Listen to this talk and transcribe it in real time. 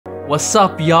What's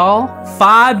up, y'all?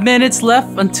 5 minutes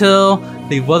left until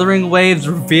the Wuthering Waves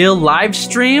reveal live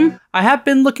stream. I have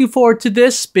been looking forward to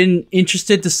this, been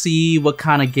interested to see what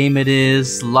kind of game it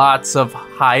is. Lots of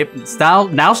hype. It's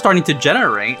now starting to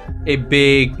generate. A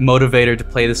big motivator to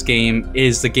play this game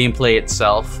is the gameplay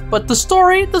itself. But the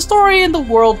story and the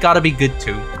world gotta be good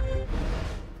too.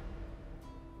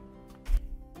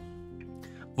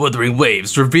 Wuthering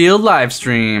Waves reveal live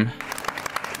stream.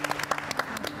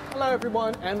 Hello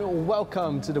everyone and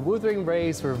welcome to the Wuthering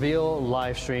Waves reveal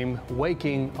live stream,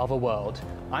 Waking of a World.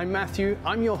 I'm Matthew,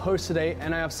 I'm your host today,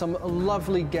 and I have some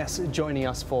lovely guests joining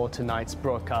us for tonight's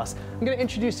broadcast. I'm going to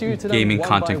introduce you to them gaming one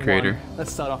content by creator. One.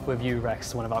 Let's start off with you,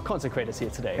 Rex, one of our content creators here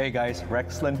today. Hey guys,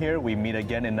 Rexlin here. We meet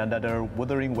again in another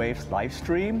Wuthering Waves live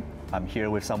stream. I'm here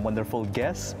with some wonderful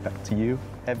guests. Back to you,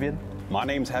 Hevian. My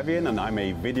name's Hevian and I'm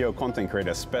a video content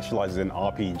creator specialized in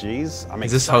RPGs.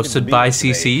 Is this hosted by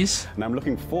CCs? And I'm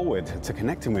looking forward to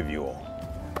connecting with you all.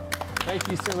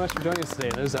 Thank you so much for joining us today.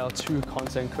 Those are our two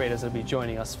content creators that will be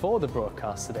joining us for the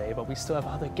broadcast today, but we still have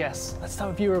other guests. Let's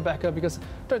start with you, Rebecca, because I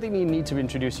don't think we need to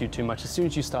introduce you too much. As soon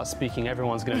as you start speaking,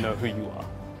 everyone's going to know who you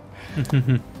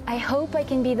are. I hope I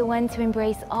can be the one to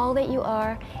embrace all that you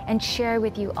are and share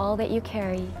with you all that you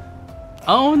carry.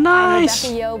 Oh, nice!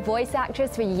 I'm Rebecca Yo, voice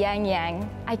actress for Yang Yang.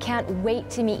 I can't wait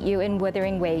to meet you in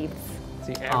Wuthering Waves.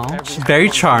 See, she's very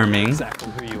charming.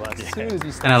 Exactly who you are. As soon as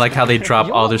you start And I like how they drop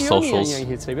all their socials. Yang Yang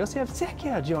here today. We also have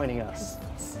Zekia joining us.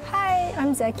 Hi,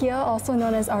 I'm Zekia, also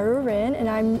known as Arurin, and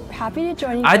I'm happy to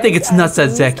join you. I think it's nuts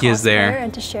that Zekia is there.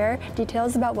 And to share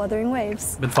details about Wuthering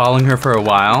Waves. Been following her for a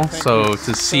while, so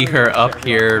to see her up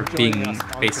here being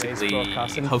basically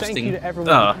hosting,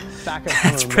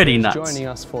 that's pretty nuts. Joining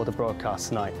us for the broadcast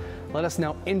tonight. Let us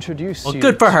now introduce you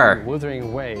good for her. to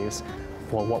Wuthering Waves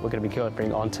for what we're going to be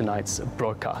covering on tonight's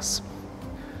broadcast.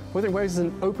 Wuthering Waves is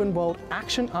an open-world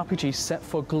action RPG set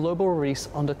for global release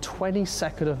on the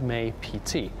 22nd of May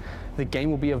PT. The game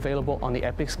will be available on the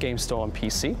Epic's Game Store on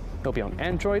PC. It'll be on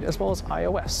Android as well as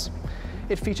iOS.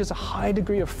 It features a high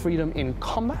degree of freedom in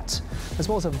combat, as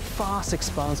well as a vast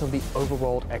expanse of the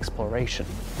overworld exploration.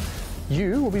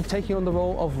 You will be taking on the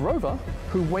role of Rover,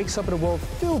 who wakes up in a world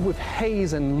filled with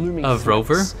haze and looming threats.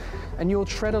 Rover? And you'll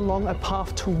tread along a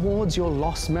path towards your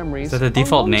lost memories. Is that a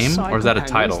default name, or is that a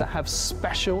title? That have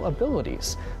special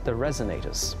abilities, the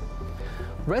Resonators.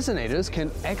 Resonators can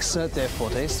exert their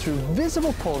fortes through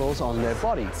visible portals on their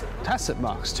bodies, tacit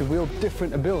marks to wield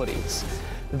different abilities.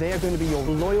 They are going to be your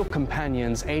loyal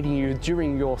companions, aiding you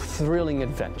during your thrilling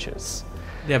adventures.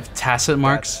 They have tacit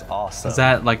marks? That's awesome. Is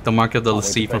that like the mark of the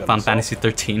Lassie from Final Fantasy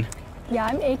 13? Yeah,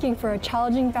 I'm aching for a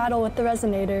challenging battle with the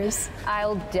Resonators.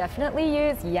 I'll definitely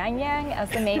use Yang Yang as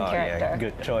the main character. Yeah,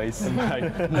 good choice.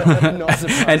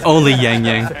 And only Yang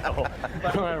Yang.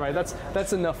 Alright,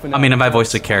 that's enough for now. I mean, if I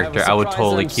voiced a character, I would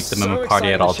totally keep them in my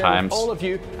party at all times. All of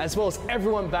you, as well as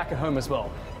everyone back at home as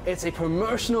well. It's a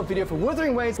promotional video for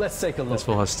Wuthering Waves. Let's take a look. This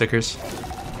will have stickers.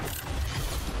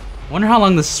 Wonder how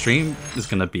long this stream is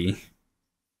gonna be.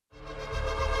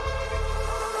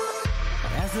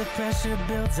 As the pressure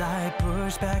builds, I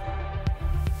push back,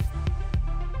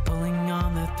 pulling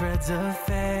on the threads of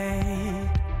fate.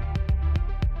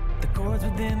 The chords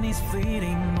within these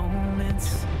fleeting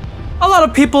moments. A lot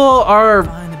of people are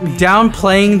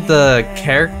downplaying the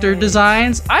character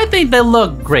designs. I think they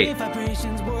look great.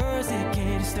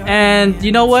 And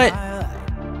you know what?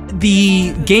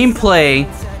 The gameplay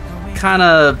kind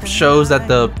of shows that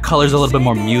the color's a little bit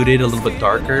more muted, a little bit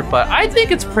darker, but I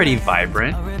think it's pretty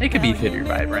vibrant. It could be pretty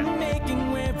vibrant.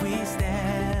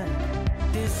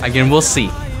 Again, we'll see.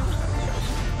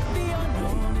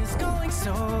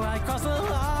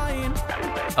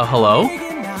 Oh, hello?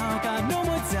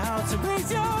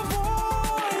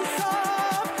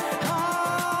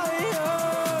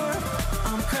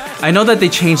 I know that they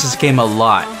changed this game a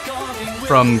lot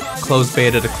from closed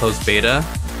beta to closed beta.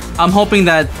 I'm hoping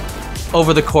that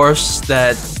over the course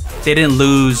that they didn't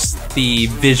lose the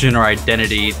vision or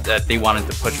identity that they wanted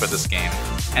to push for this game,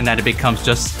 and that it becomes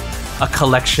just a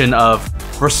collection of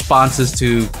responses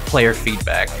to player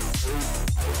feedback.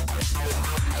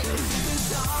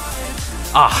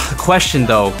 The question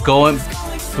though,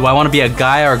 do I want to be a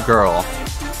guy or a girl?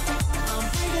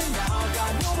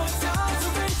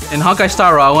 In Honkai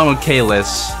Star Rail, I went with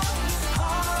Kalis.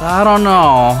 I don't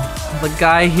know. The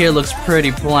guy here looks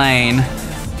pretty plain.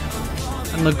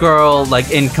 And the girl, like,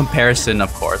 in comparison,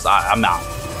 of course, I'm not.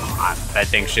 I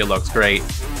think she looks great.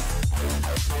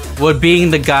 Would being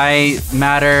the guy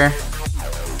matter?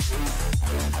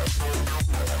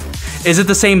 Is it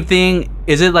the same thing?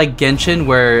 Is it like Genshin,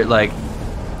 where, like,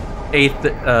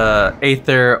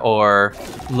 Aether or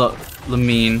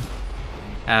Lamine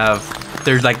have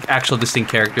there's like actual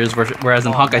distinct characters, whereas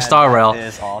in Honkai Man, Star Rail, that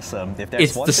is awesome. If there's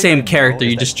it's one the thing same I know character,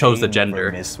 is you that just chose the game never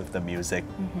gender. miss with the music.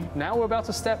 Now we're about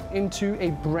to step into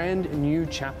a brand new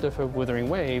chapter for Wuthering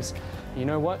Waves. You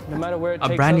know what? No matter where it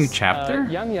takes us, brand new chapter?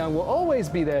 Yang Yang will always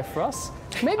be there for us.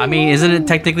 Maybe I mean, more isn't than it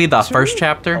technically the 2? first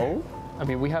chapter? Oh, I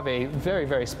mean, we have a very,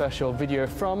 very special video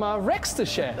from Rex to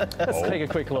share. Let's take a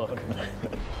quick look.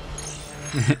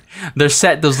 Their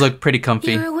set does look pretty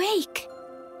comfy. You're awake.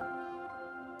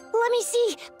 Let me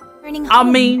see. Burning I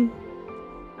home. mean,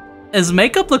 his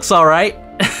makeup looks alright.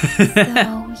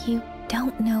 So you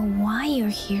don't know why you're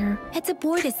here. It's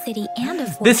aboard a city and a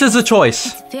fortress. This is a choice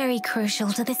It's very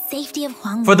crucial to the safety of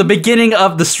Huang. for the beginning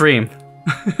of the stream.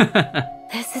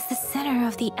 This is the center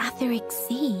of the Etheric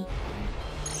Sea.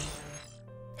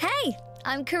 Hey,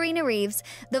 I'm Karina Reeves,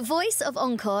 the voice of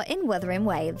Encore in Wuthering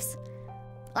Waves.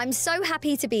 I'm so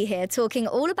happy to be here talking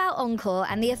all about Encore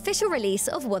and the official release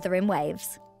of Wuthering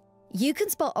Waves. You can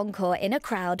spot Encore in a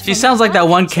crowd. She from sounds her like that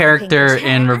one eye-catching character pinkish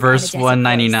hair in and Reverse energetic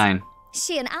 199. voice.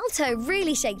 She and Alto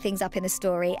really shake things up in the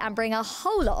story and bring a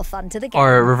whole lot of fun to the game.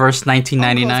 Or Reverse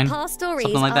 1999. Encore's past stories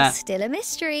Something like are that. still a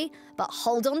mystery, but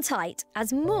hold on tight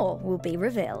as more will be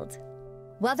revealed.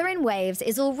 Wuthering Waves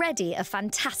is already a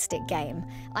fantastic game.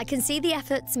 I can see the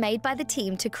efforts made by the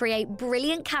team to create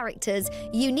brilliant characters,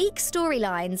 unique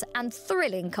storylines, and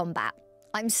thrilling combat.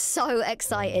 I'm so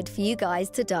excited for you guys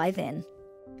to dive in.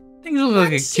 Things look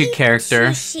like a cute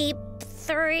character. Sheep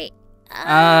 3.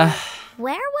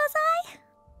 Where was I?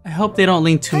 I hope they don't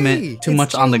lean too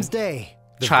much on the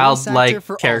childlike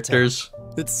characters.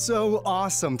 It's so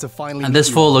awesome to finally And this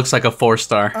meet you fool all. looks like a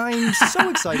 4-star. I'm so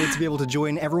excited to be able to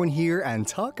join everyone here and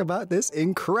talk about this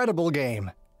incredible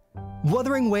game.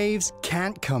 Wuthering Waves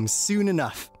can't come soon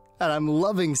enough, and I'm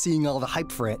loving seeing all the hype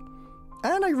for it.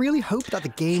 And I really hope that the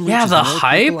game Yeah, reaches the more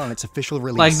hype? people on its official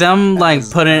release. Like them like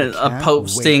as putting I a can't wait for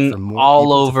posting more all people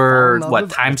to fall over in love what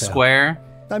with Times Alto. Square.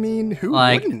 I mean, who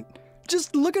Like, wouldn't?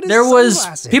 Just look at his There was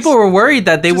sunglasses. people were worried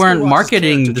that they Just go weren't watch his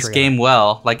marketing character this trailer. game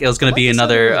well. Like it was gonna Like be I said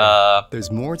another earlier,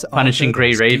 there's more to Punishing Alto than Grey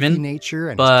his goofy Raven, nature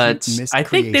and his but cute I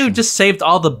think they miscreation. just saved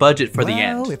all the budget for the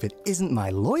Well, end, if it isn't my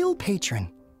loyal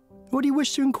patron, what do you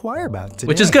wish to inquire about today?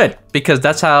 which is good because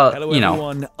that's how Hello you know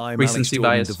everyone, I'm recency Alex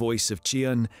Jordan, bias. the voice of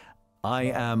Jian. I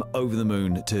am over the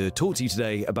moon to talk to you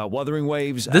today about Wuthering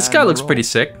Waves. This and guy the looks role. pretty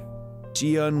sick.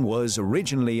 Jian was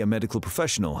originally a medical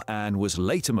professional and was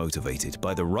later motivated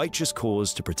by the righteous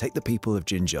cause to protect the people of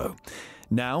Jinzhou.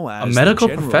 Now, as medical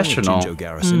the general professional. of Jinzhou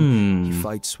Garrison, he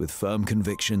fights with firm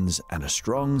convictions and a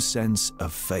strong sense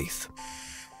of faith.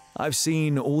 I've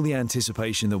seen all the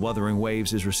anticipation that Wuthering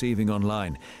Waves is receiving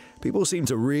online. People seem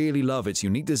to really love its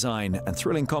unique design and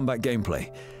thrilling combat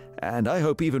gameplay. And I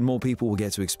hope even more people will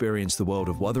get to experience the world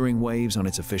of Wuthering Waves on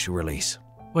its official release.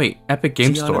 Wait, Epic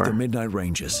Game Jian of Store. the Midnight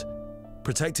Rangers.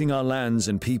 Protecting our lands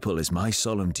and people is my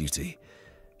solemn duty.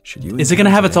 Should you Is it gonna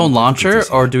have its encounter own any launcher,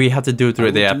 difficulties or here, do we have to do it I through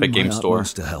will the do Epic my Game Store?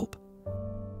 utmost to help.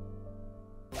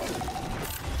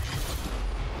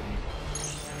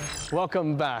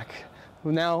 Welcome back.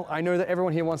 Now, I know that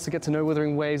everyone here wants to get to know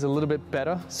Wuthering Waves a little bit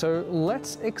better, so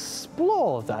let's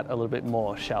explore that a little bit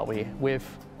more, shall we? With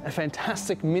a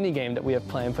fantastic minigame that we have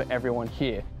planned for everyone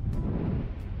here.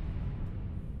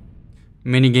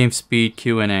 Minigame speed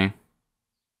Q&A.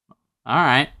 All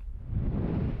right.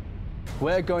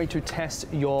 We're going to test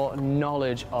your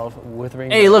knowledge of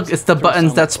Wuthering Hey, Waves look, it's the through buttons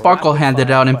some that Sparkle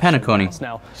handed rapid-fire out in question Penacony. rounds.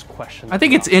 Now, questions I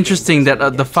think it's about interesting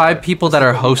that the 5 people that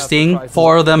are hosting,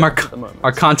 4 of them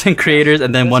are content creators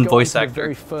and then Let's 1 go voice on to actor. The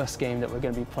very first game that we're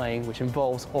going to be playing, which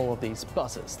involves all of these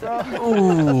buzzers.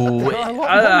 Ooh,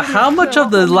 how much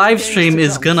of the live stream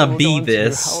is gonna be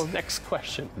this? Our next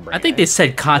question. I think they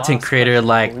said content creator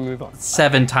like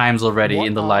 7 times already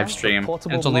in the live stream.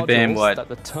 And it's only been, what,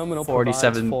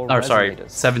 47, or sorry,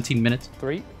 17 minutes?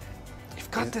 3.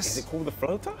 You've got this. Is it called the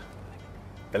floater?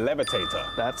 The levitator.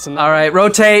 That's All right,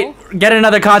 rotate. Get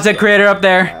another content creator up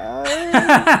there.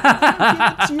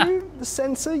 The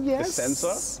sensor, yes. The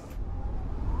sensor?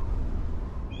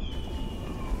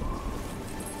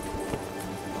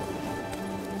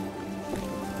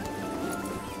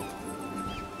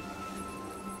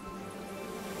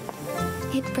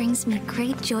 It brings me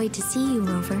great joy to see you,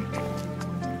 Rover.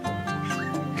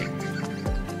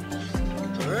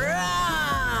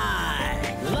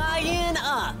 Lion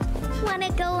up!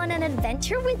 Wanna go on an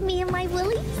adventure with me and my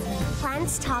Willy?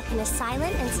 Plants talk in a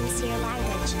silent and sincere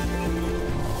language.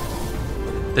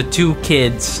 The 2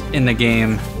 kids in the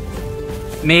game.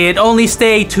 May it only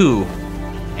stay 2.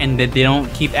 And that they don't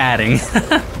keep adding.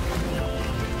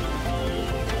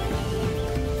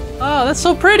 Oh, that's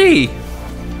so pretty.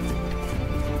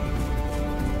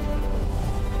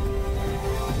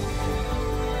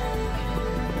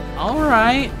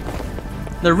 Alright.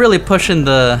 They're really pushing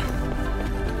the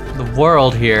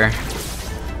world here.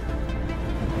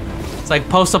 It's like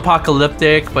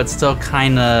post-apocalyptic, but still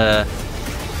kinda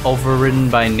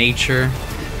overridden by nature.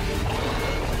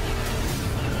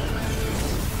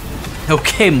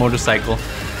 Okay, motorcycle.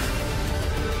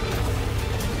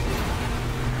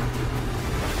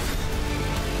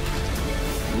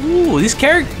 Ooh, these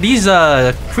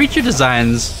creature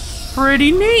designs,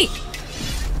 pretty neat.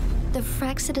 The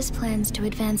Fraxidus plans to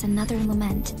advance another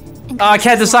lament. I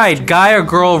can't decide, guy or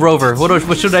girl rover.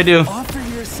 What should I do? Offer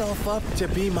yourself up to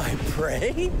be my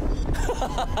prey?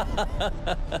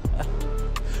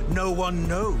 No one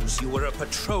knows you were a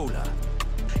patroller.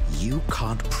 You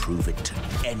can't prove it to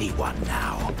anyone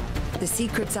now. The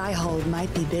secrets I hold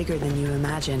might be bigger than you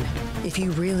imagine. If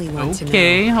you really want to know,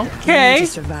 okay. you need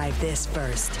to survive this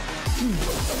first.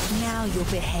 Now you'll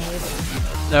behave.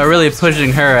 They're really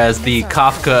pushing her as the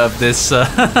Kafka of this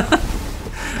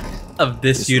of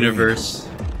this universe.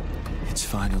 It's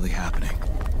finally happening.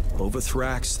 Over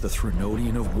Thrax, the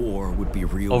Threnodian of war would be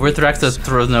real. Over Thrax, the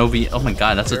Threnodian. Oh my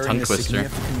god, that's a tongue twister. The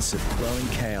significance of quelling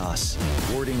chaos,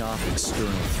 warding off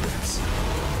external threats.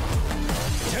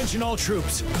 Attention all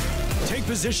troops. Take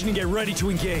position and get ready to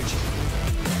engage.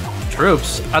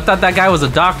 Troops? I thought that guy was a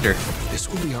doctor. This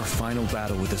will be our final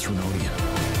battle with the Threnodian.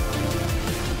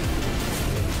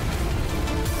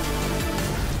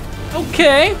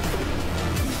 Okay.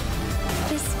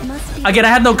 This must be Again, I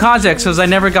had no context because I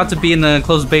never got to be in the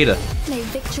closed beta. May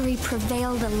victory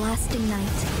prevail the lasting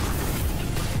night.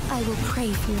 I will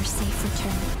pray for your safe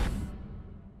return.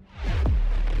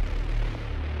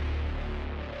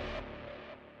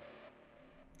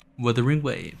 Wuthering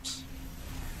Waves.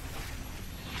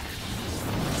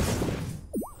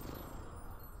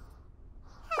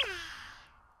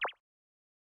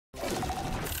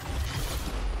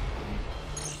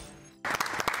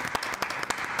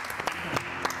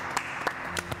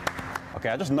 Okay,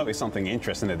 I just noticed something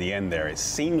interesting at the end there. It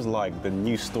seems like the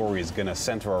new story is gonna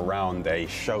center around a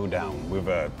showdown with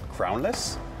a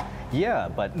crownless. Yeah,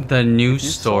 but the new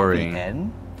story.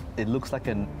 It looks like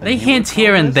they hint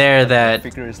here and there that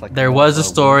there was a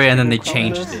story and then they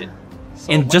changed it.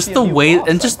 And just the way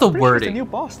and just the wording. It's a new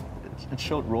boss. It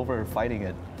showed Rover fighting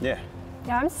it. Yeah.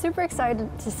 Yeah, I'm super excited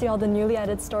to see all the newly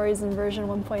added stories in version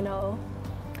 1.0.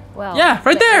 Well, yeah,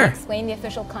 right there. Explain the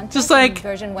official content. Just like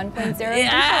version 1.0.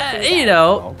 Yeah, you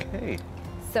know. Okay.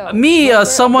 So, me,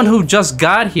 someone who just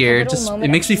got here, it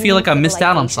makes me feel like I missed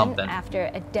out on something.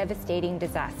 After a devastating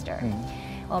disaster.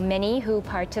 Well, many who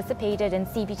participated in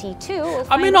CBT2.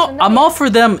 I mean, I'm all for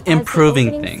them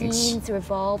improving things,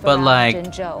 but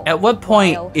like, at what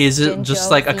point is it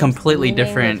just like a completely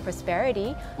different,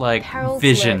 like,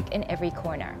 vision? In every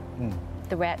corner,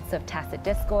 threats of tacit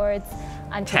discords,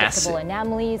 unpredictable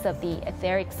anomalies of the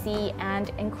etheric sea,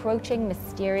 and encroaching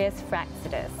mysterious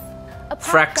Fraxidus.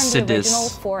 Apart from the original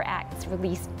 4 acts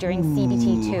released during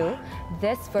CBT2,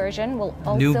 this version will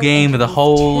also new game with a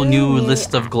whole new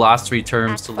list of glossary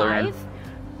terms to learn. Act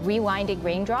 5, Rewinding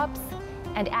Raindrops,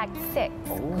 and Act 6,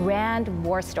 Grand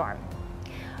Warstorm.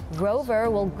 Rover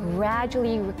will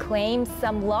gradually reclaim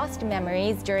some lost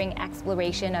memories during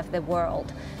exploration of the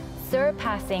world,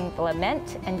 surpassing the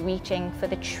lament and reaching for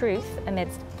the truth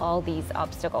amidst all these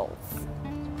obstacles.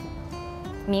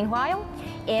 Meanwhile,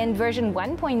 in version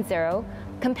 1.0,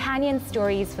 companion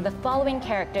stories for the following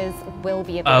characters will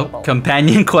be available. Oh,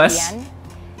 companion quests?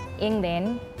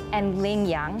 Yinglin and Ling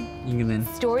Yang.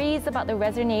 Stories about the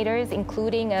Resonators,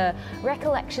 including a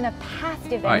recollection of past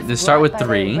events. Alright, let's start with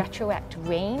 3. Retroact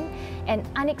Rain, an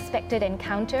unexpected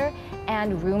encounter,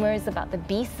 and rumors about the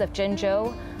beasts of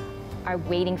Jinzhou are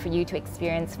waiting for you to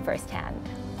experience firsthand.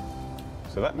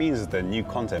 So that means the new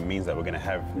content means that we're going to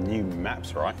have new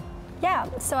maps, right? Yeah,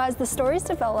 so as the stories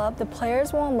develop, the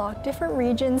players will unlock different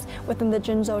regions within the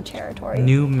Jinzhou territory.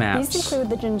 New maps. These include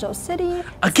the Jinzhou City.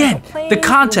 Again, the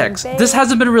context. This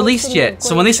hasn't been released yet,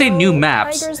 so when they say new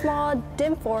maps,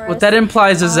 what that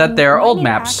implies is that there are old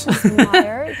maps.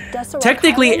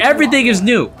 Technically, everything is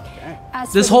new.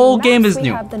 This whole game is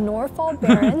new. We have the Norfall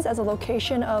Barrens as a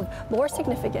location of lore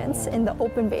significance in the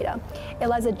open beta. It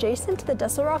lies adjacent to the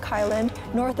Desolate Rock Highland,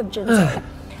 north of Jinzhou.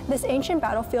 This ancient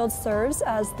battlefield serves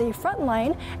as the front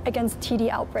line against TD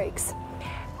outbreaks.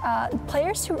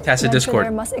 Players who enter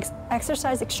there must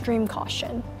exercise extreme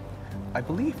caution. I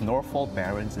believe Norfall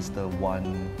Barrens is the one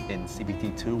in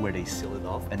CBT2 where they seal it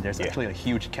off, and there's actually a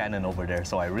huge cannon over there.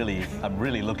 So I'm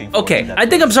really looking forward to that. I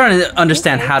think I'm starting to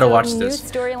understand how to watch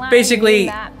this.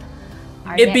 Basically,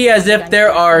 it'd be as if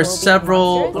there are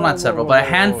several, well, not several, but a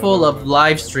handful of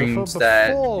live streams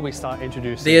that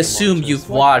they assume you've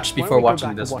watched before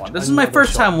watching this one. This is my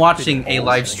first time watching a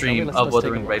live stream of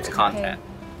Wuthering Waves content.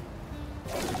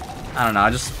 I don't know,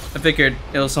 I figured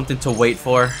it was something to wait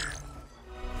for.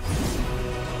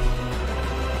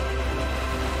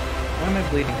 Why am I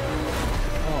bleeding?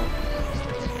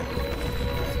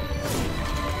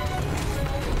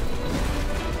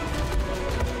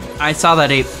 I saw that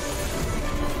ape.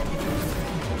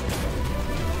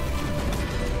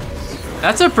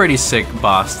 That's a pretty sick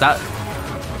boss.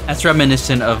 That's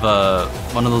reminiscent of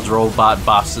one of those robot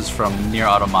bosses from Nier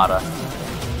Automata.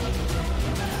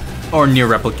 Or Nier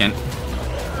Replicant.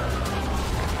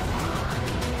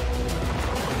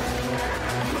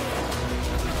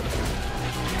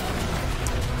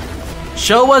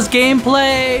 Show us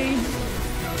gameplay!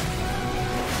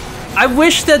 I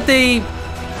wish that they...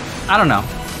 I don't know.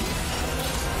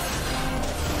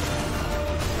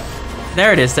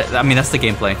 There it is. I mean, that's the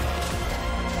gameplay.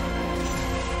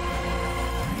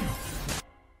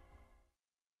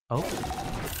 Oh.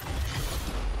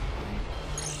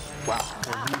 Wow.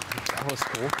 That was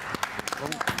cool.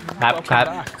 Clap,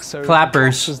 clap. So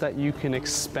Clappers. The bosses that you can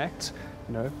expect,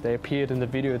 you know, they appeared in the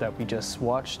video that we just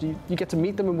watched. You get to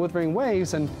meet them in Wuthering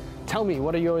Waves, and tell me,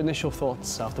 what are your initial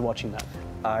thoughts after watching that?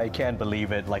 I can't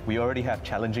believe it. Like, we already have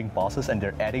challenging bosses and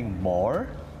they're adding more.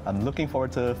 I'm looking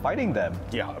forward to fighting them.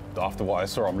 Yeah, after what I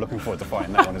saw, I'm looking forward to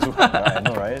fighting that one as well. I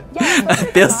know, right? Yeah, I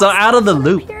feel so out of the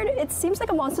loop. It seems like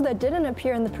a monster that didn't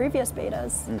appear in the previous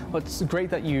betas. Well, it's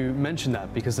great that you mentioned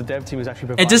that because the dev team is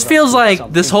actually. It just feels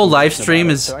like this whole live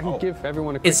stream is. So I can give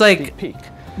everyone a quick it's like sneak peek.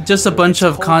 Just a bunch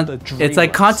of it's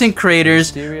like content creators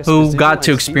who got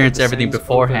to experience everything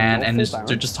beforehand, and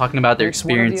they're just talking about their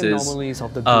experiences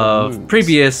of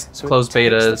previous closed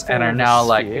betas, and are now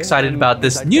like excited about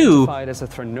this new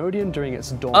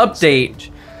update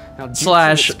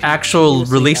slash actual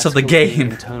release of the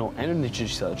game. Internal energy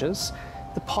surges.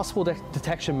 The possible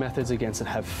detection methods against it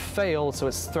have failed, so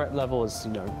its threat level is,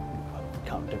 you know,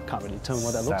 can't really tell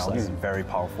what that looks like. Sounds very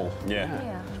powerful.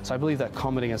 Yeah. So I believe that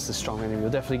combat against this strong enemy will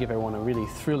definitely give everyone a really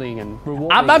thrilling and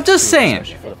rewarding. I'm just saying,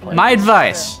 my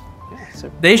advice.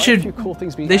 They should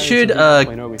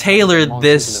tailor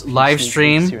this live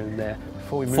stream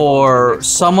for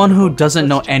someone who doesn't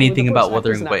know anything about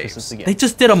Wuthering Waves. They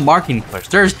just did a marketing push.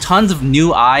 There's tons of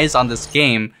new eyes on this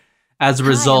game as a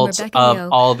result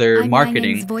of all their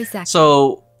marketing.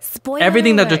 So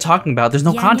everything that they're talking about, there's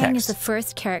no context. Yang is the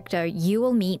first character you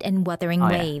will meet in Wuthering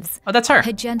Waves. Oh, that's her.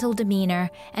 Her gentle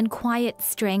demeanor and quiet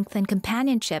strength and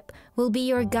companionship will be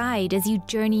your guide as you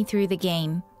journey through the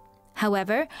game.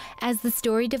 However, as the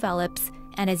story develops,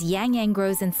 and as Yang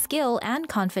grows in skill and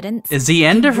confidence, is the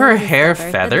end of her hair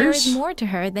feathers? There is more to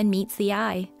her than meets the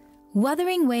eye.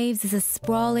 Wuthering Waves is a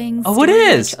sprawling, it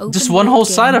is just one whole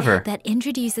side of her that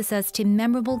introduces us to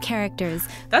memorable characters.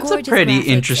 That's a pretty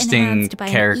interesting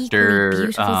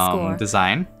character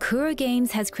design. Kura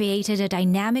Games has created a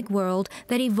dynamic world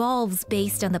that evolves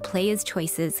based on the player's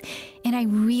choices, and I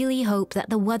really hope that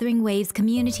the Wuthering Waves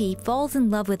community falls in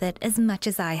love with it as much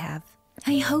as I have.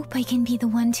 I hope I can be the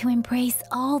one to embrace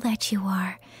all that you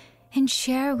are and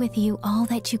share with you all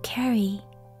that you carry.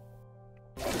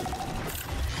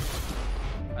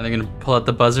 Are they gonna pull out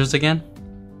the buzzers again?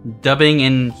 Dubbing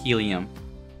in helium.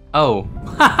 Oh.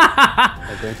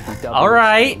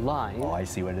 Alright. Oh, I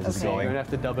see where this is going. You're gonna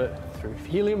have to dub it through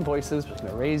helium voices, which is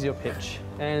gonna raise your pitch.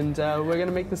 And we're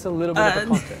gonna make this a little bit of a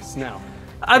contest. Now,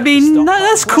 I mean,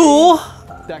 that's cool.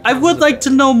 I would like to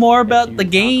know more about the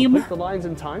game. Complete the lines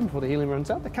in time before the helium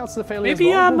runs out. That counts as a failure.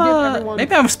 Maybe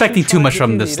I'm expecting too much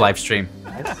from this live stream.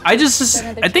 I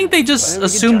think they just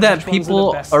assume that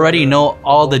people already know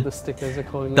all the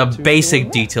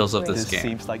basic details of this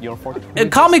game.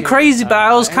 It called me crazy, but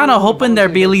I was kind of hoping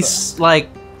there'd be at least like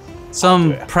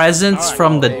some presence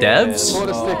from the devs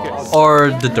or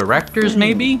the directors,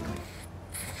 maybe.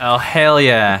 Oh hell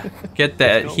yeah! Get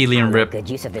that helium rip. Good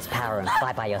use of this power and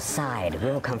fight by your side.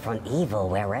 We'll confront evil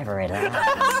wherever it lies.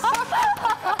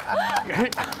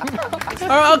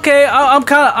 Okay, I'm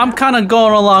kind of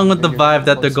going along with the vibe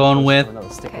that they're going with.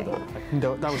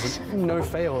 That was no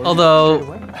fail.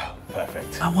 Although,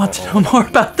 perfect. I want to know more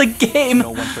about the game.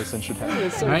 All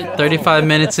right, 35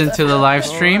 minutes into the live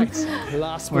stream,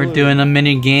 we're doing a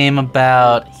mini game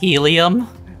about helium.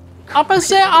 I'm gonna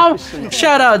say,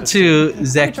 shout out to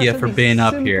Zekia for being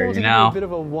up here, you know.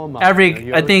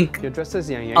 I think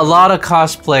a lot of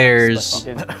cosplayers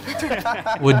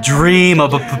would dream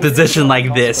of a position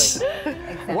like this.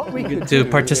 To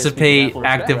participate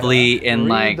actively in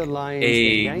like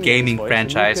a gaming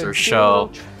franchise or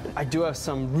show I do have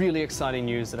some really exciting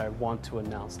news that I want to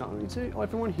announce, not only to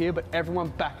everyone here, but everyone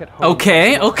back at home.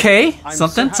 Okay, okay. I'm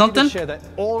Something, so happy something. to share that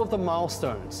all of the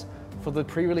milestones for the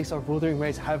pre-release of Wuthering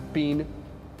Waves have been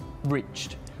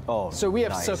reached. Oh, so we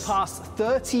have nice. surpassed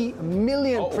 30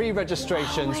 million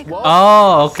pre-registrations.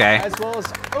 Oh, okay. As well as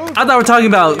I thought we were talking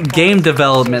about game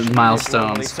development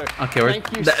milestones. Okay, we're,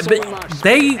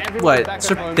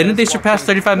 didn't they surpass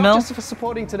 35 mil? Not just for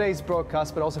supporting today's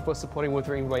broadcast, but also for supporting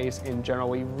Wuthering Waves in general.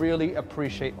 We really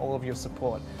appreciate all of your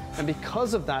support. And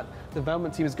because of that, the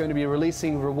development team is going to be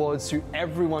releasing rewards to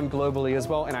everyone globally as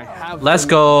well. And I have Let's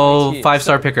them go, right here.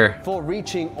 5-star So, picker. For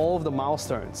reaching all of the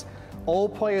milestones, all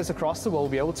players across the world will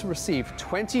be able to receive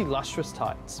 20 lustrous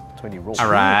tides, 20 rolls,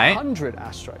 all right, 100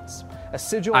 asteroids, a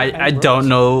sigil, I don't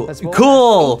know. as well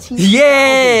Cool. as 80,000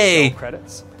 Yay. shell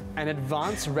credits, an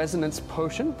advanced resonance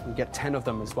potion, you get 10 of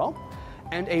them as well,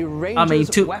 and a I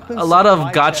ranger's mean, weapon a lot of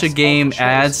supply gacha chest game of choice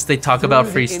ads, they talk through about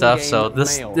the free stuff, so in-game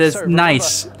this mail. is So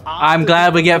nice. remember, I'm after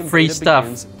glad we the get open free beta stuff.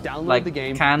 begins, download Like, the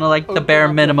game, kind of like the open bare up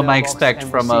your minimum I mailbox expect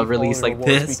and from receive a all release your like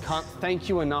rewards. this. We can't thank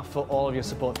you enough for all of your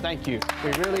support. Thank you.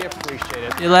 We really appreciate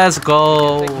it. Yeah, let's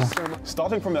go. Thank you so much.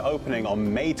 Starting from the opening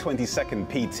on May 22nd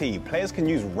PT, players can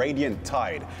use Radiant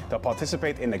Tide to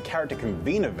participate in the Character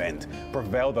Convene event,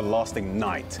 Prevail the Lasting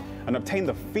Night, and obtain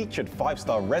the featured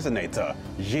 5-star Resonator,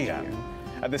 Jian.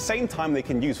 At the same time, they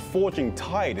can use Forging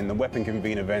Tide in the Weapon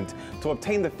Convene event to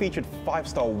obtain the featured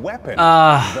 5-star weapon,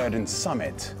 Verdant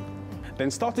Summit.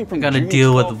 Then starting from gotta June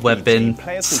deal with 12th weapon. PT,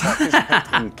 players can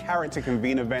participate in Character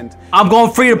Convene event. I'm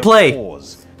going free to play.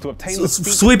 To obtain the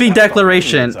Sweeping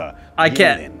declaration. I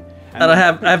can't. I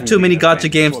have too many gacha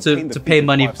games to pay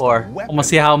money for. I'm gonna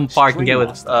see how far I can get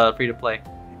with free to play.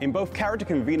 In both Character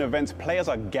Convene events, players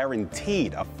are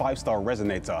guaranteed a 5-star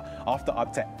Resonator after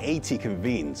up to 80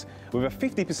 convenes, with a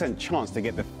 50% chance to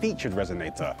get the featured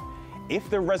Resonator. If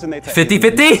the Resonator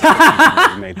 50-50?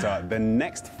 Resonator, the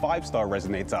next 5-star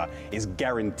Resonator is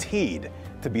guaranteed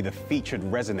to be the featured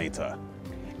Resonator.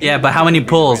 Yeah, but how many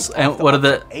pulls and what are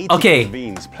the? Okay.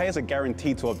 Players are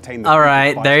guaranteed to obtain the All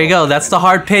right, there you go. That's the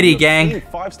hard pity, gang. The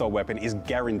 5-star weapon is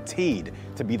guaranteed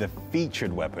to be the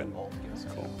featured weapon.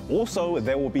 Also,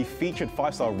 there will be featured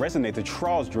 5-star Resonator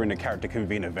trials during the Character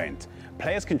Convene event.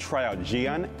 Players can try out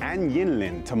Jian and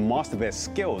Yinlin to master their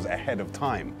skills ahead of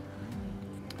time.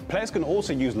 Players can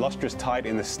also use Lustrous Tide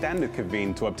in the Standard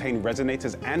Convene to obtain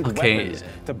Resonators and weapons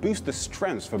to boost the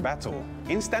strengths for battle.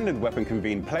 In Standard Weapon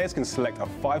Convene, players can select a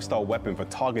 5-star weapon for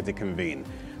targeted Convene.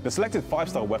 The selected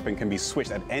 5-star weapon can be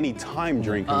switched at any time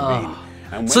during Convene.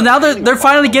 So now they're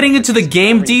finally getting into the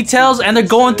game details and they're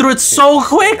going through it so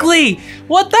quickly.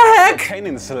 What the heck?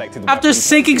 After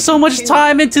sinking so much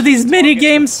time into these mini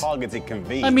games,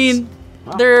 I mean,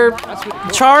 they're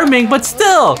charming, but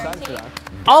still,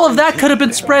 all of that could have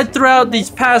been spread throughout these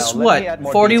past what,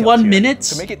 41 minutes?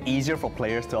 To make it easier for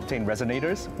players to obtain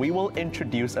Resonators, we will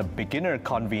introduce a beginner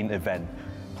convene event.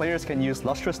 Players can use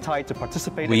Lustrous Tide to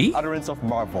participate in Utterance of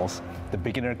Marvels, the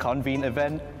beginner convene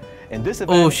event. In this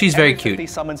event, oh, she's very cute.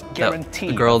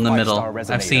 The girl in the middle.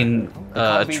 I've seen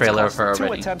a trailer of her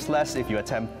already. 2 attempts less if you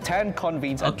attempt 10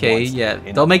 convenes at Okay, once. yeah.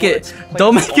 In Don't make other it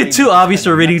words, too obvious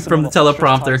for reading from the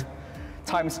teleprompter.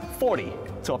 Times 40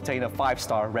 to obtain a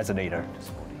 5-star Resonator.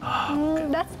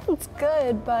 That sounds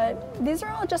good, but these are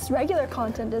all just regular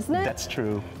content, isn't it? That's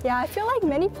true. Yeah, I feel like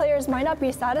many players might not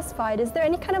be satisfied. Is there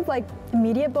any kind of like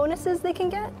immediate bonuses they can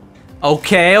get?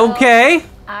 Okay, okay.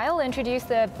 I'll introduce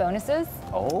the bonuses.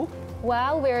 Oh?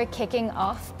 While we're kicking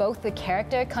off both the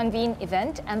Character Convene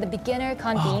event and the Beginner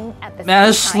Convene at the Man,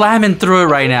 I'm same time. slamming through it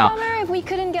right It's a now. bummer if we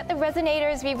couldn't get the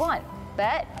Resonators we want,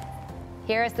 but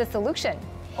here is the solution.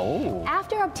 Oh.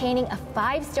 After obtaining a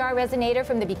 5-star Resonator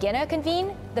from the Beginner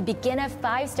Convene, the Beginner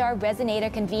 5-star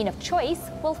Resonator Convene of choice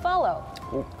will follow.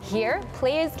 Here,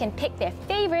 players can pick their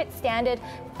favorite standard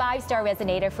 5-star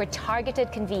Resonator for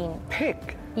targeted convene.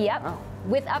 Pick? Yep. Wow.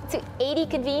 With up to 80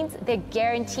 convenes, they're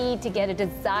guaranteed to get a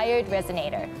desired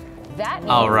Resonator. That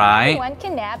means everyone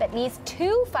can nab at least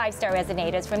 2 5-star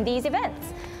Resonators from these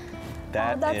events.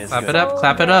 That is Clap it up,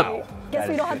 clap it up. Guess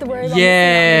we don't have to worry about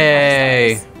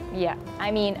Yay! Yeah,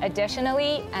 I mean,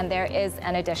 additionally, and there is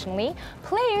an additionally,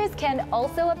 players can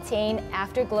also obtain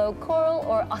Afterglow Coral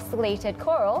or Oscillated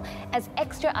Coral as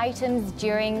extra items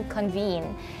during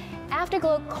Convene.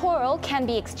 Afterglow Coral can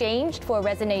be exchanged for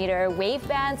Resonator wave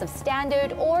bands of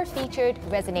standard or featured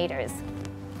Resonators,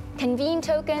 Convene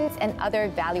tokens, and other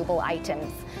valuable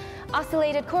items.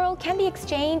 Oscillated Coral can be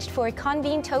exchanged for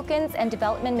Convene tokens and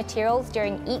development materials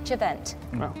during each event.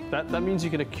 Wow, that means you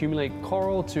can accumulate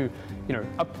coral to, you know,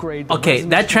 upgrade. The Okay,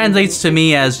 resonance that translates to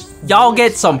me as y'all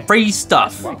get some free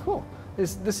stuff. Very cool.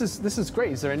 This is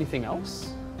great. Is there anything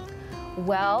else?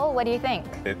 Well, what do you think?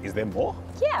 Is there more?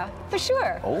 Yeah, for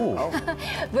sure. Oh.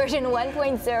 Version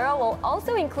 1.0 will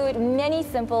also include many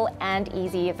simple and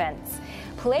easy events.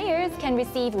 Players can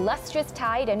receive Lustrous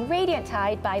Tide and Radiant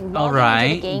Tide by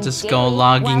logging into the game just daily, go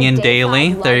logging in while daily.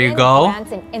 Day5 There you login go.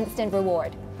 grants an instant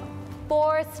reward.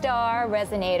 4-star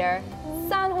Resonator,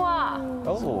 Sanhua.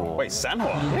 Oh. Wait,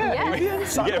 Sanhua? Yeah. You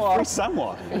get free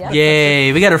Sanhua. Yep.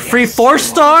 Yay, we got a free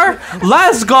 4-star?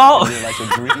 Let's go! Like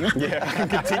a dream? Yeah, I can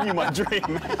continue my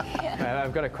dream.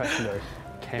 I've got a question though.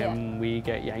 Can we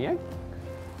get Yang Yang?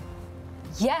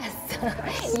 Yes,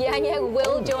 Yang Yang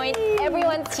will join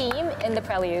everyone's team in the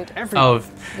Prelude. Oh,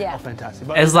 Yeah. Fantastic.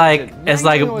 it's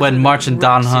like when March and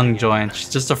Dan Hung joined. She's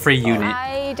just a free unit.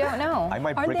 I don't know. I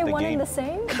might Aren't break they the one game. and the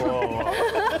same?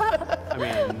 I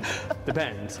mean,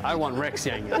 depends. I want Rex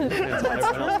Yang Yang. Depends on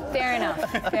everyone else. Fair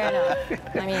enough. Fair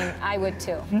enough. I mean, I would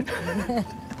too.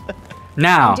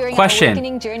 Now, During question. our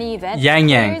Awakening Journey event, Yang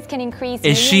Yang, players can increase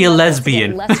is she a minion levels to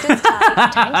get lesbian? Lustrous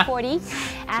Tide times 40,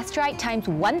 Astrite times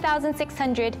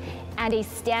 1,600, and a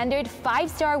standard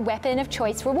 5-star weapon of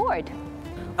choice reward.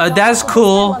 That's By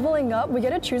cool. leveling up, we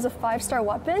get to choose a 5-star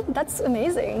weapon. That's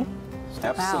amazing.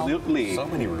 Absolutely. So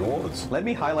many rewards. Let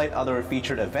me highlight other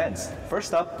featured events.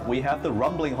 First up, we have the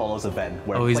Rumbling Hollows event,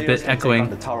 where Oh, he's a players bit can echoing.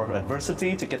 take on the Tower of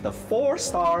Adversity to get the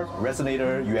 4-star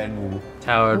Resonator Yuanwu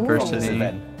Tower from this Adversity.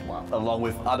 event, along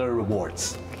with other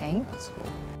rewards. Okay.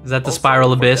 Is that the Also, Spiral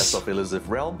for Abyss? Death of Elusive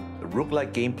Realm, the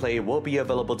roguelike gameplay will be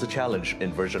available to challenge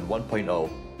in version 1.0.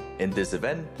 In this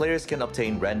event, players can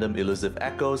obtain random elusive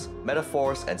echoes,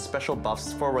 metaphors, and special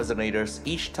buffs for resonators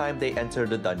each time they enter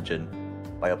the dungeon.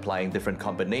 By applying different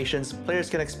combinations, players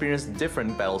can experience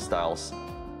different battle styles.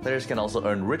 Players can also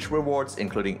earn rich rewards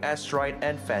including Astrite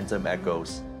and Phantom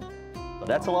Echoes. So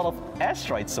that's a lot of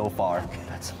Astrites so far.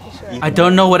 I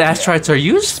don't know what Astrites are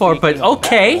used for, but Speaking of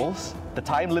okay. battles, the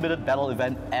time-limited battle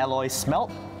event Alloy Smelt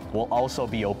will also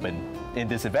be open. In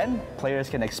this event, players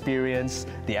can experience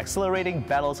the accelerating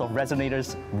battles of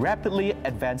resonators, rapidly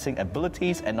advancing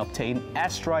abilities, and obtain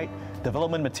Astrite,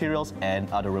 development materials, and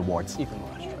other rewards. Even more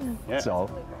Astrite. Yeah. So,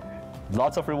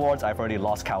 lots of rewards. I've already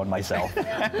lost count myself.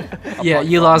 Yeah,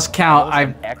 you lost count.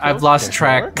 I've lost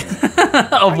track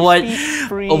of what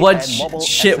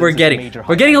shit we're getting.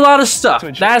 We're getting a lot of stuff.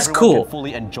 That's cool.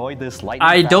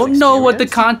 I don't know what the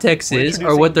context is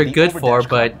or what they're good for,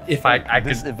 but if I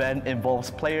This could, event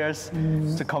involves players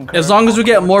to conquer as long as we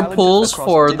get more challenges pulls across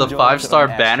for the Jinzhou 5-star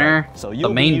and banner, Astrite. So the you'll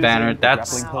be main using banner, the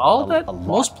that's grappling hook all a that lot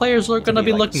most players are going to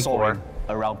be looking for.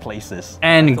 around places.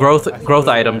 And growth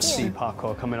items. See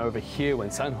parkour coming over here when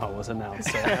Sanhua was announced,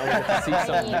 so now we get to see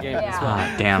some in the game as well.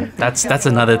 Ah, damn, that's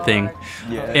another thing.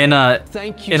 Yeah. In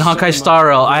Honkai Star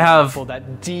Rail, I have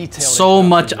so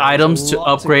much items to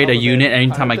upgrade a unit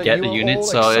anytime I get a unit,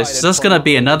 so it's just gonna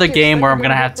be another game where I'm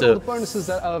gonna have to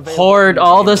hoard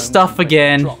all this stuff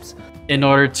again in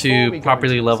order to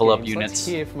properly level up units. Let's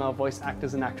hear from our voice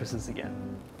actors and actresses again.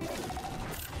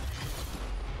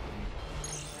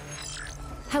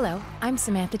 Hello, I'm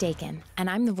Samantha Dakin, and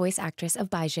I'm the voice actress of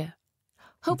Baizhi.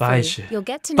 Hopefully, Baizhi. you'll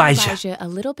get to know Baizhi. Baizhi a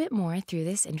little bit more through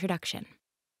this introduction.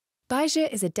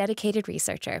 Baizhi is a dedicated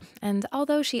researcher, and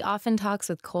although she often talks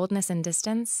with coldness and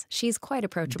distance, she's quite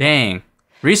approachable. Dang.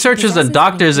 Researchers and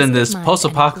doctors in this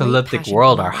post-apocalyptic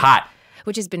world are hot.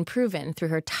 Which has been proven through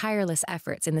her tireless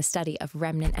efforts in the study of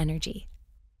remnant energy.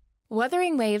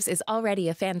 Wuthering Waves is already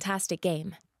a fantastic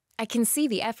game. I can see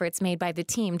the efforts made by the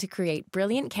team to create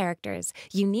brilliant characters,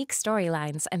 unique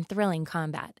storylines, and thrilling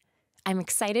combat. I'm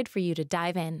excited for you to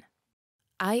dive in.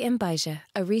 I am Baizhi,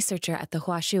 a researcher at the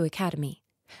Huashu Academy.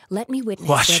 Let me witness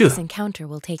where this encounter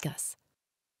will take us.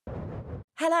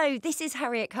 Hello, this is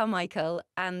Harriet Carmichael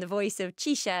and the voice of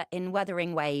Chisha in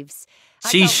Wuthering Waves. I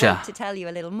Chisha. can't wait to tell you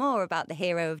a little more about the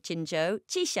hero of Jinzhou,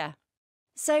 Chisha.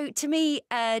 So to me,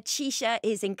 Chisha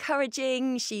is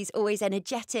encouraging, she's always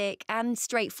energetic and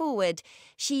straightforward.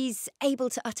 She's able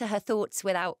to utter her thoughts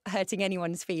without hurting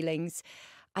anyone's feelings.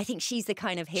 I think she's the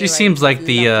kind of hero. She seems like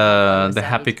the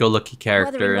happy-go-lucky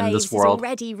character in this world. Is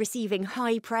already receiving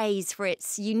high praise for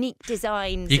its unique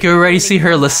designs. You can already see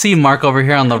her Lassie mark over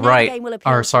here on the right.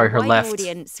 Or sorry, her left.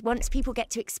 Audience once people get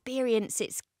to experience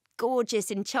its gorgeous,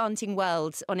 enchanting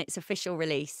world on its official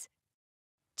release.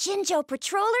 Jinzhou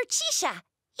Patroller Chisha!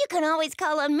 You can always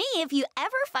call on me if you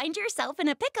ever find yourself in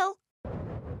a pickle.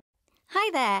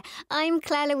 Hi there, I'm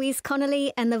Claire Louise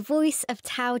Connolly and the voice of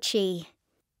Tao Chi.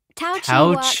 Tao Chi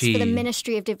works for the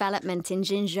Ministry of Development in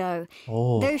Jinzhou.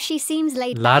 Oh. Though she seems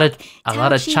laid A lot of Tao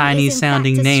Chi Chinese is in fact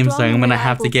sounding a names, so strong I'm gonna and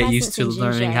have to reliable get used to presence in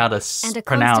learning Jinzhou how to and a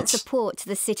pronounce. constant support to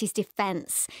the city's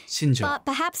defense. Jinzhou. But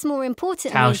perhaps more Tao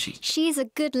importantly, Chi. she is a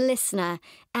good listener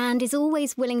and is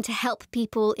always willing to help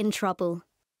people in trouble.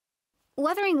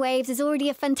 Wuthering Waves is already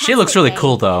a fantastic She looks really game.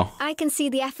 cool, though. I can see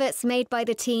the efforts made by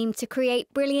the team to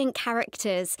create brilliant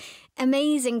characters,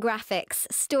 amazing graphics,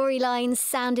 storylines,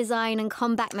 sound design, and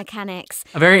combat mechanics.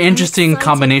 A very interesting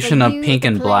combination of pink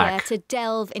and player, black. to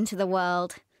delve into the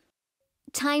world.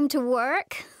 Time to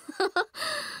work?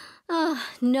 Oh,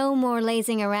 no more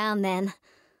lazing around then.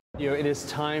 It is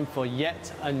time for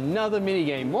yet another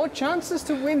minigame. More chances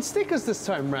to win stickers this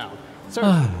time round. So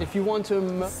if you want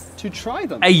to try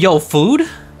them. Hey, yo, food?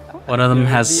 One of them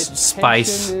has the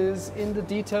spice. attention is in the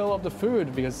detail of the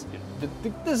food because the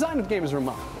design of the game is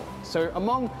remarkable. So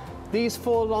among these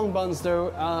 4 long buns though,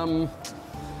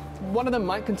 one of them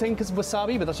might contain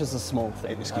wasabi, but that's just a small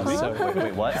thing. Excuse me?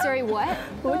 Wait, what? Sorry, what?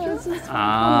 Which was this?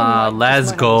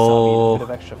 Let's go.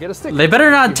 They better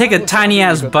not take a tiny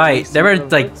ass bite. They better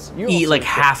like eat like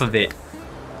half of it.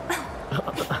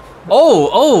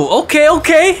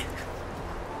 Okay.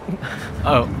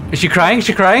 Oh, is she crying? Is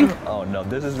she crying? Oh no,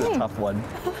 this is a tough one.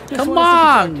 Come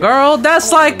on, girl.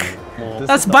 That's like,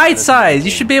 that's bite size.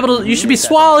 You should be able to. You should be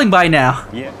swallowing by now.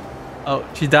 Yeah. Oh,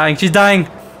 she's dying. She's dying.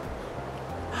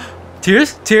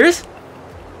 Tears? Tears?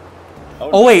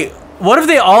 Oh wait, what if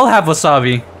they all have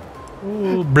wasabi?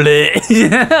 Ooh,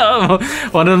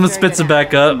 bleh. One of them spits it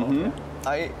back up.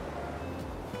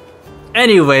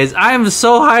 Anyways, I am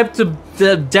so hyped to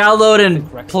download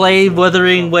and play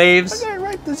Wuthering Waves. Okay,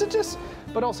 right. This is just,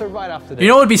 but also right after this. You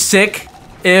know what would be sick?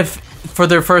 If for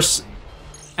their first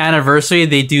anniversary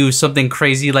they do something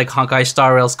crazy like Honkai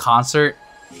Star Rail's concert.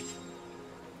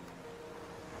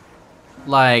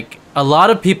 Like, a lot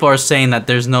of people are saying that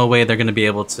there's no way they're gonna be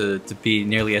able to be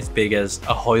nearly as big as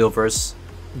a Hoyoverse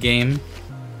game.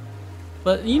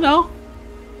 But, you know,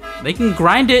 they can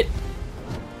grind it.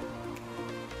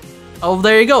 Oh,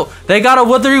 there you go. They got a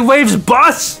Wuthering Waves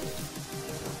bus!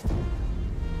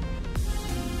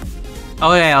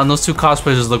 Oh yeah, and those 2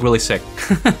 cosplayers look really sick.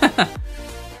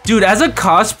 Dude, as a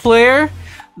cosplayer,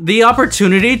 the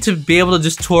opportunity to be able to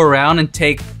just tour around and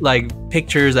take like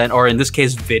pictures and, or in this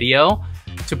case, video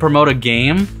to promote a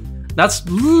game, that's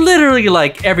literally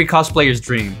like every cosplayer's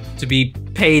dream, to be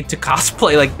paid to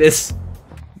cosplay like this.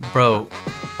 Bro,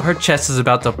 her chest is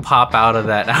about to pop out of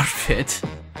that outfit.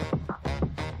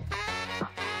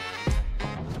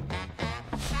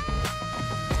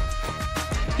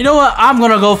 You know what? I'm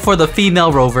gonna go for the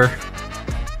female rover.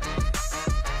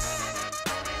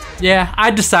 Yeah, I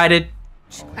decided.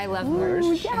 I love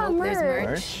merch. Yeah, I hope there's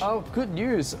merch. Oh, good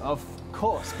news, of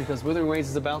course, because Wuthering Waves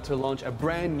is about to launch a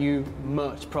brand new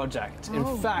merch project. In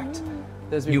fact,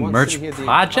 there's been New one merch sitting here the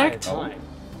project? entire time.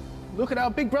 Look at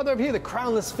our big brother over here, the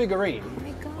crownless figurine.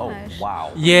 Oh my gosh. Oh,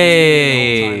 wow.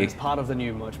 Yay! It's part of the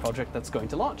new merch project that's going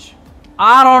to launch.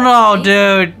 I don't know,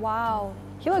 dude. Wow.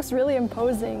 He looks really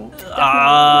imposing.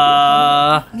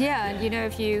 Yeah, and you know,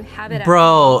 if you have it.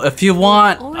 Bro, if you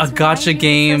want a always gacha remind you of the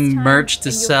game first time merch to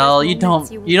in your sell, first you moments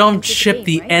don't you entered ship the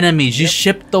the game, right? enemies, you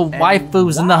ship the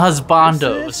waifus and the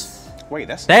husbandos. Wait,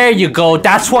 that's... There you go,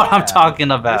 that's what I'm talking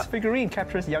This about. figurine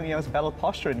captures Yang Yang's battle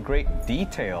posture in great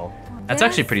detail. That's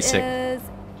actually pretty sick. This is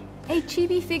a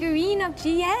chibi figurine of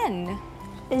GN.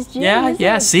 Is GN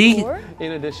Yeah, see?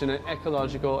 In addition, an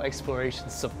ecological exploration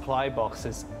supply box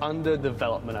is under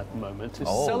development at the moment to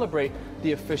celebrate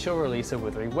the official release of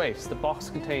Wuthering Waves. The box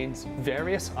contains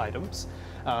various items,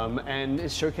 and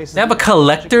it showcases. They have a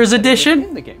collector's edition?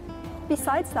 in the game.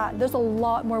 Besides that, there's a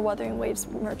lot more Wuthering Waves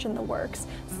merch in the works.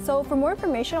 So for more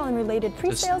information on related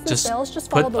pre-sales and sales, just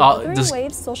follow the Wuthering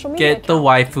Waves social media get the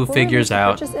account. waifu We'll figures release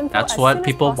out. purchase info That's as what soon as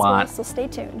people possible, want. So stay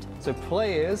tuned. So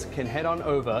players can head on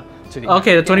over to the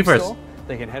Okay, the App 21st. Store.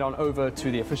 They can head on over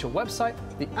to the official website,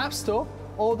 the App Store,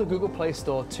 or the Google Play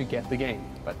Store to get the game.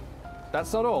 But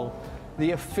that's not all.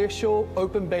 The official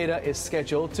open beta is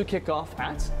scheduled to kick off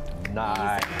at...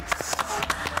 Nice.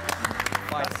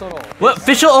 That's not all. What,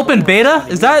 official open beta?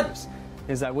 Is that...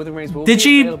 Is that Wuthering Waves will Did be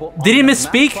she- available on did he the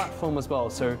misspeak? Mac platform as well.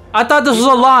 So I thought this was keep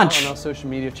a an eye launch. on our social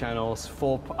media channels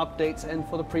for updates and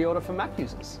for the pre-order for Mac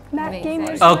users. Mac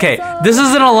gamers. Okay, this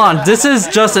isn't a launch. This is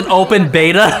just an open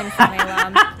beta.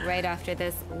 Right after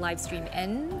this live stream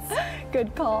ends.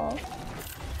 Good call.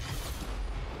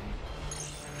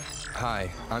 Hi,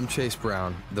 I'm Chase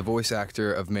Brown, the voice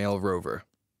actor of male Rover.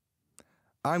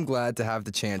 I'm glad to have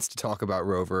the chance to talk about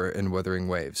Rover in Wuthering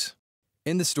Waves.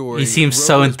 In the story, He seems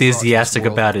so Rover is brought to this enthusiastic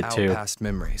world about it without too. past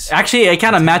memories. Actually, it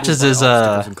kind of Disabled matches by his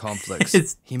obstacles and conflicts,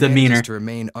 his he demeanor. manages to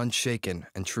remain unshaken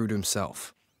and true to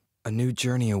himself. A new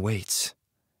journey awaits,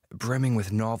 brimming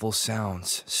with novel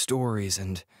sounds, stories,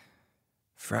 and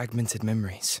fragmented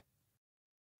memories.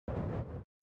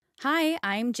 Hi,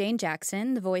 I'm Jane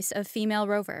Jackson, the voice of female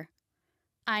Rover.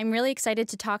 I'm really excited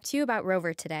to talk to you about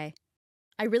Rover today.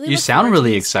 I really You look sound forward really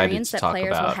to the excited experience to that talk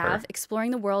players will about her. have exploring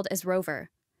the world as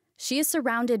Rover. She is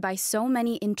surrounded by so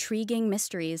many intriguing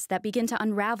mysteries that begin to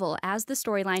unravel as the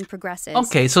storyline progresses.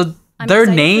 Okay, so I'm their excited for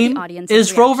the name audience's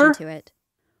is reaction Rover? to it.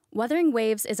 Wuthering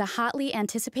Waves is a hotly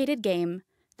anticipated game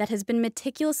that has been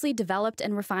meticulously developed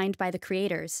and refined by the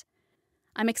creators.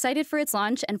 I'm excited for its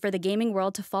launch and for the gaming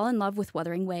world to fall in love with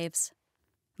Wuthering Waves.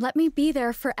 Let me be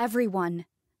there for everyone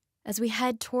as we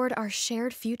head toward our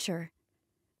shared future,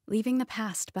 leaving the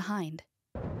past behind.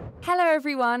 Hello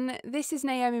everyone, this is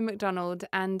Naomi MacDonald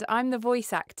and I'm the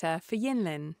voice actor for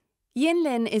Yinlin.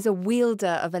 Yinlin is a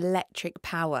wielder of electric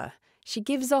power. She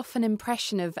gives off an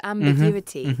impression of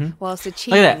ambiguity whilst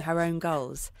achieving her own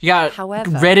goals. You got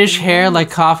However, reddish in hair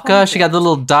like moments of Kafka. She got the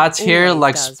little conflict, dots she here always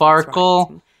like does what's Sparkle.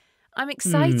 right. I'm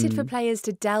excited for players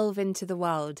to delve into the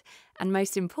world and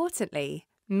most importantly,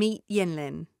 meet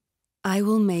Yinlin. I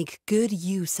will make good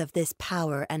use of this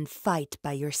power and fight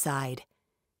by your side.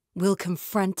 We'll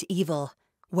confront evil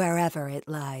wherever it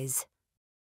lies.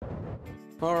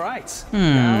 All right,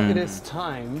 now it is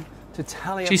time to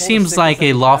tally up She all the seems stickers like that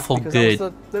a we lawful have, good.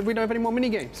 because we don't have any more mini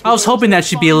games. I was hoping that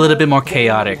she'd be a little bit more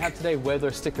chaotic. We have today where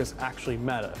those stickers actually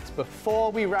matter.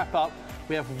 Before we wrap up,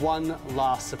 we have one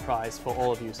last surprise for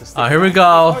all of you. So Here we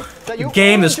go. The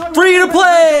game is free to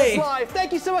play. Live.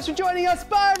 Thank you so much for joining us.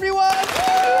 Bye, everyone.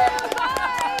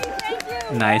 Bye.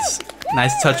 Thank you.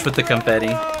 Nice touch with the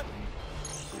confetti.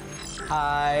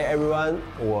 Hi everyone，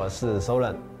 我是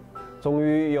Solen， 终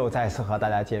于又再次和大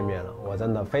家见面了，我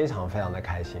真的非常的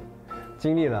开心。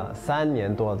经历了3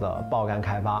年多的爆肝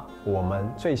开发，我们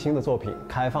最新的作品《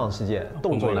开放世界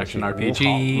动作游戏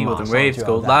RPG Wuthering Waves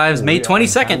go live May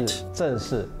 22nd， 正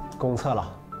式公测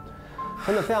了。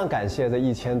真的非常感谢这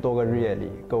1000多个日夜里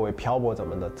各位漂泊者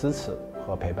们的支持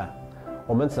和陪伴，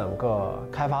我们整个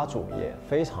开发组也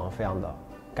非常的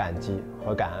感激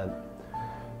和感恩。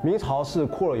明朝是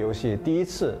酷乐游戏第一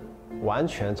次完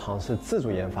全尝试自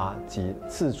主研发及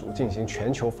自主进行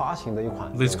全球发行的一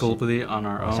款游戏。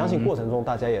相信过程中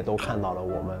大家也都看到了，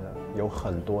我们有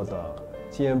很多的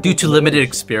艰不 Due to limited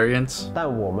experience,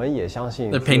 但我们也相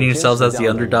信 they're painting themselves as the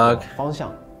underdog. 方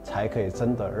向才可以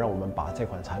真的让我们把这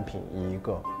款产品以一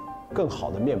个更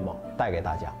好的面貌带给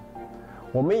大家。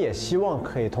我们也希望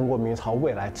可以通过明朝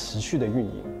未来持续的运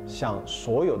营，向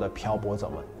所有的漂泊者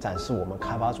们展示我们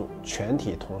开发组全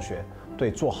体同学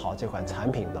对做好这款产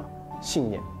品的信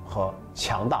念和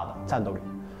强大的战斗力。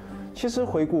其实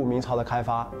回顾明朝的开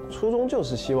发，初衷就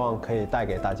是希望可以带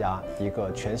给大家一个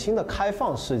全新的开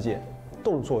放世界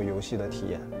动作游戏的体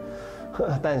验。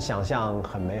但想象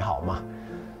很美好嘛，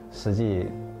实际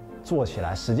做起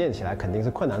来、实践起来肯定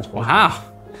是困难重重。Wow.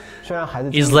 虽然还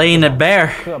是 He's laying it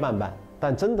bare. 磕绊绊，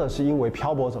但真的是因为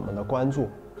漂泊者们的关注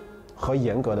和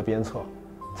严格的鞭策，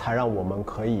才让我们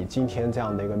可以今天这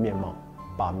样的一个面貌，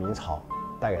把明朝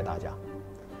带给大家。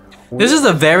This is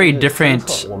a very different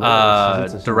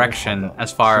direction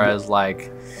as far as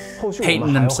like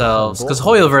painting themselves, because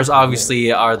Hoyoverse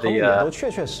obviously are the 都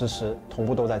确实同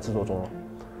步都在制作中了。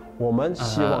我们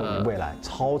希望以未来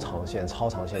超长线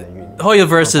的运营。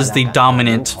Hoyoverse is the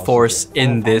dominant force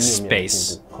in this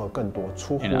space.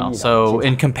 You know, so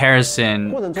in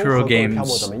comparison, Kuro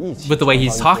Games, with the way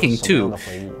he's talking too,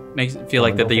 makes it feel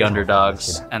like they're the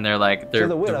underdogs, and they're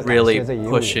really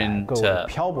pushing to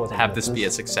have this be a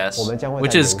success,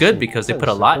 which is good because they put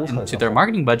a lot into their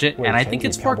marketing budget, and I think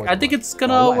it's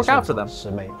gonna work out for them.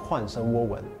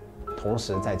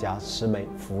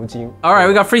 All right,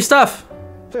 we got free stuff.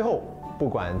 最后，不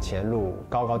管前路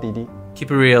高高低低 ，Keep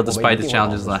it real despite the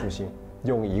challenges.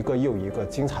 用一个又一个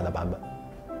精彩的版本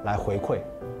来回馈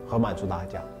和满足大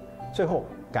家。最后，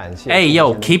感谢 Hey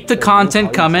yo, keep the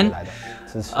content coming.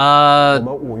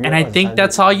 And I think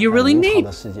that's all you really need.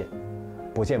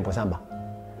 不见不散吧，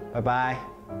拜拜。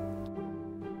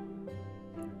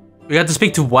We got to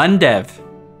speak to one dev.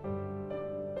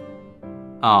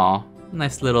 Oh,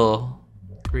 nice little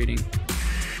greeting.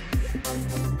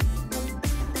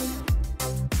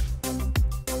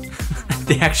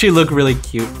 They actually look really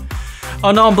cute.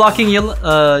 Oh no, I'm blocking Young.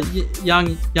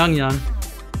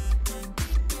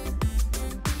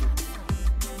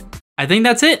 I think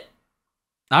that's it.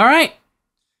 All right.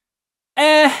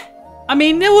 I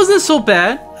mean, it wasn't so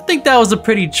bad. I think that was a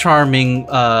pretty charming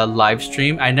live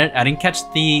stream. I didn't catch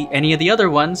any of the other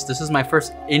ones. This is my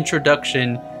first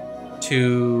introduction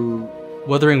to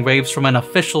Wuthering Waves from an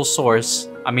official source.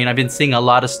 I mean, I've been seeing a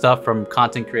lot of stuff from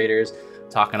content creators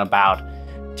talking about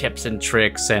tips and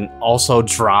tricks and also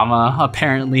drama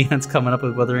apparently that's coming up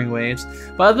with Wuthering Waves.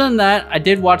 But other than that, I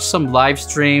did watch some live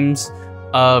streams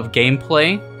of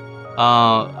gameplay.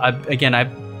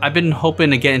 I I've been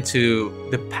hoping to get into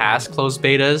the past closed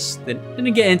betas.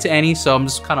 Didn't get into any, so I'm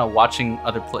just kind of watching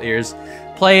other players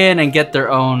play it and get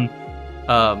their own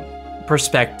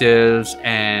perspectives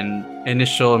and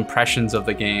initial impressions of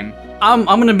the game. I'm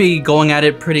gonna be going at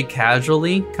it pretty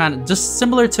casually, kind of just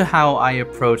similar to how I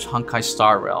approach Honkai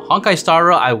Star Rail. Honkai Star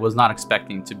Rail, I was not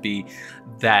expecting to be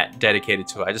that dedicated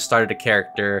to it. I just started a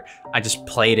character, I just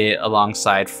played it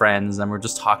alongside friends, and we're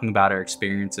just talking about our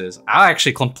experiences. I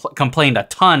actually complained a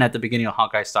ton at the beginning of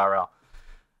Honkai Star Rail.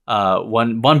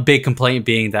 One big complaint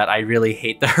being that I really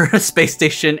hate the space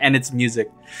station and its music.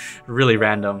 Really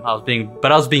random. I was being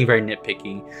very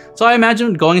nitpicky. So I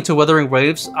imagine going into Wuthering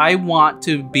Waves, I want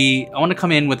to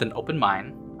come in with an open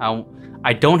mind.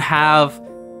 I don't have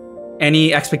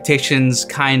any expectations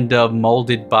kind of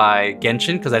molded by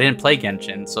Genshin because I didn't play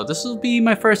Genshin. So this will be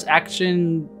my first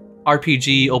action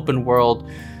RPG open world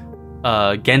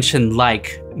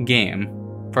Genshin-like game,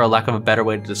 for a lack of a better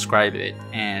way to describe it.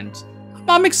 And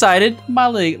I'm excited,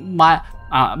 mildly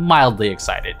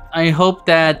excited. I hope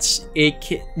that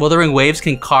Wuthering Waves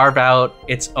can carve out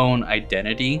its own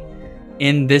identity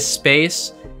in this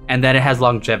space, and that it has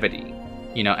longevity,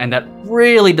 you know, and that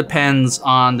really depends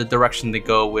on the direction they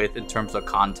go with in terms of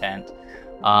content.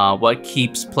 What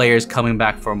keeps players coming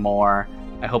back for more.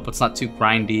 I hope it's not too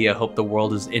grindy. I hope the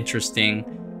world is interesting.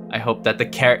 I hope that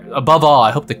above all,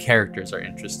 I hope the characters are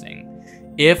interesting.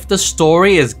 If the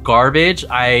story is garbage,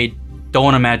 I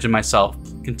don't imagine myself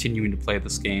continuing to play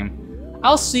this game.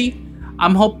 I'll see.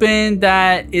 I'm hoping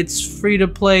that it's free to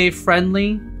play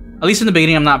friendly. At least in the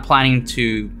beginning, I'm not planning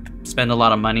to spend a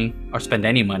lot of money, or spend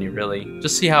any money really.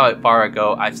 Just see how far I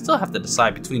go. I still have to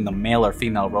decide between the male or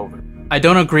female rover. I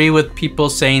don't agree with people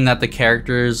saying that the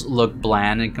characters look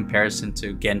bland in comparison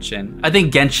to Genshin. I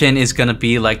think Genshin is gonna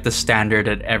be like the standard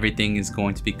that everything is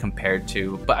going to be compared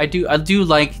to. But I do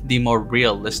like the more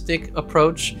realistic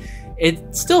approach.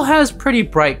 It still has pretty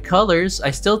bright colors.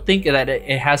 I still think that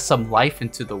it has some life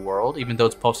into the world, even though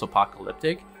it's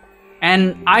post-apocalyptic.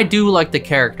 And I do like the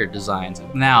character designs.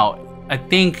 Now, I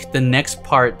think the next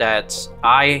part that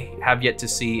I have yet to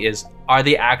see is, are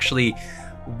they actually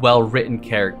well-written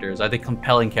characters? Are they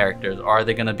compelling characters? Or are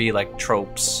they gonna be like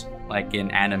tropes, like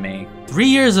in anime? 3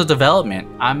 years of development.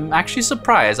 I'm actually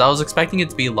surprised. I was expecting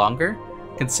it to be longer,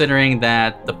 considering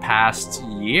that the past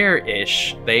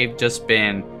year-ish, they've just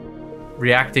been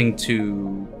reacting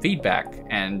to feedback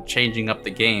and changing up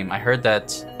the game. I heard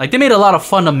that like they made a lot of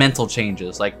fundamental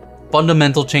changes, like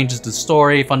fundamental changes to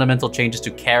story, fundamental changes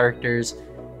to characters.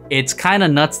 It's kind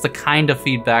of nuts the kind of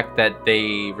feedback that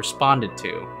they responded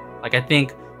to. Like I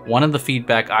think one of the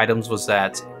feedback items was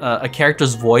that a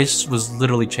character's voice was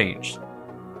literally changed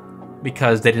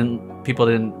because people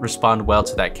didn't respond well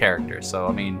to that character. So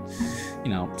I mean,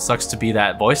 you know, sucks to be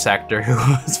that voice actor who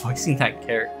was voicing that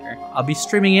character. I'll be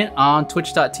streaming it on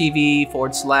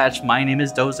twitch.tv/my name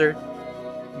is Dozer.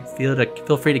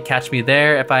 Feel free to catch me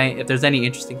there. If there's any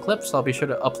interesting clips, I'll be sure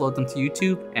to upload them to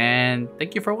YouTube. And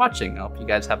thank you for watching. I hope you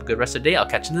guys have a good rest of the day. I'll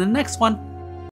catch you in the next one.